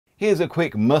Here's a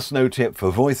quick must-know tip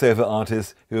for voiceover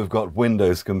artists who have got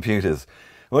Windows computers.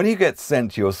 When you get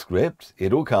sent your script,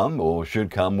 it'll come, or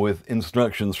should come, with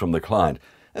instructions from the client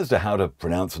as to how to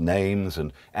pronounce names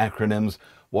and acronyms,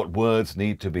 what words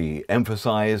need to be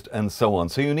emphasized, and so on.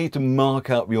 So you need to mark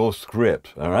up your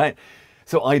script, all right?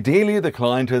 So ideally, the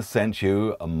client has sent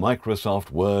you a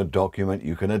Microsoft Word document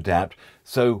you can adapt,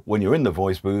 so when you're in the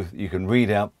voice booth, you can read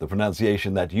out the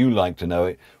pronunciation that you like to know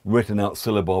it, written out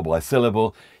syllable by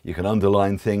syllable. You can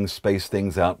underline things, space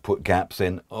things out, put gaps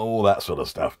in, all that sort of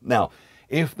stuff. Now,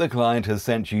 if the client has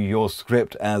sent you your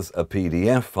script as a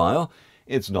PDF file,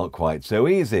 it's not quite so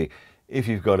easy. If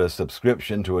you've got a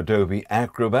subscription to Adobe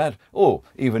Acrobat, or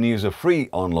even use a free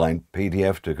online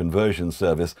PDF to conversion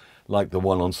service like the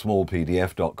one on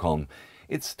smallpdf.com,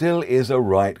 it still is a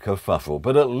right kerfuffle,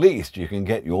 but at least you can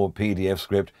get your PDF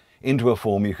script into a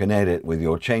form you can edit with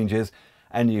your changes,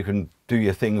 and you can do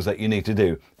your things that you need to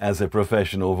do as a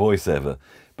professional voiceover.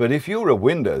 But if you're a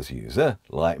Windows user,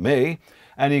 like me,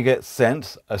 and you get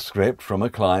sent a script from a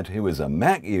client who is a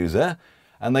Mac user,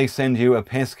 and they send you a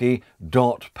pesky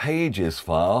 .pages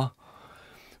file,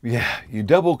 you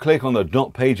double click on the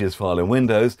 .pages file in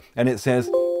Windows and it says,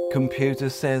 "Computer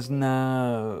says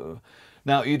no."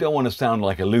 Now, you don't want to sound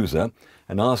like a loser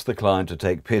and ask the client to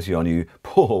take pity on you,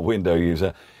 poor Windows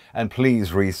user, and please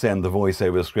resend the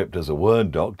voiceover script as a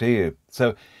Word doc, do you?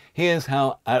 So here's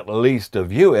how at least to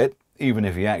view it, even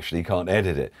if you actually can't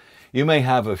edit it. You may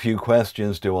have a few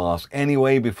questions to ask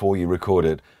anyway before you record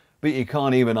it, but you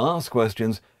can't even ask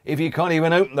questions if you can't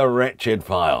even open the wretched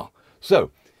file. So,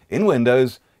 in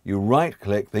Windows, you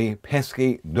right-click the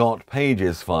pesky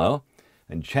 .pages file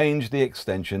and change the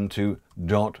extension to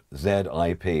 .zip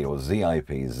or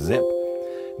zip.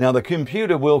 Now, the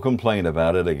computer will complain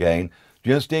about it again.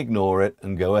 Just ignore it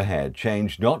and go ahead.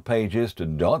 Change .pages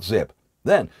to .zip.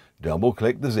 Then,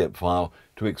 double-click the zip file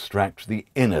to extract the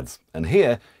innards. And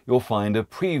here, you'll find a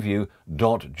preview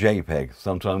 .jpeg.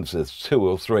 Sometimes there's 2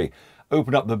 or 3.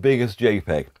 Open up the biggest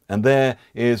JPEG, and there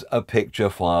is a picture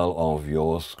file of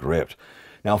your script.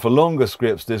 Now, for longer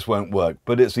scripts, this won't work,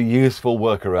 but it's a useful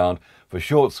workaround for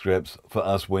short scripts for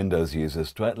us Windows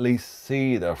users to at least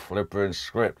see the flippin'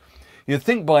 script. You'd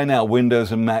think by now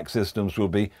Windows and Mac systems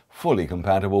would be fully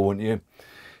compatible, wouldn't you?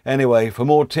 Anyway, for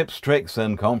more tips, tricks,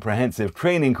 and comprehensive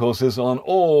training courses on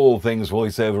all things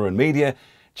voiceover and media,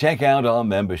 check out our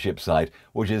membership site,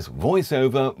 which is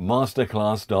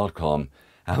voiceovermasterclass.com.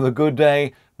 Have a good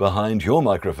day behind your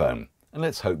microphone, and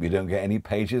let's hope you don't get any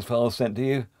pages files sent to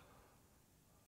you.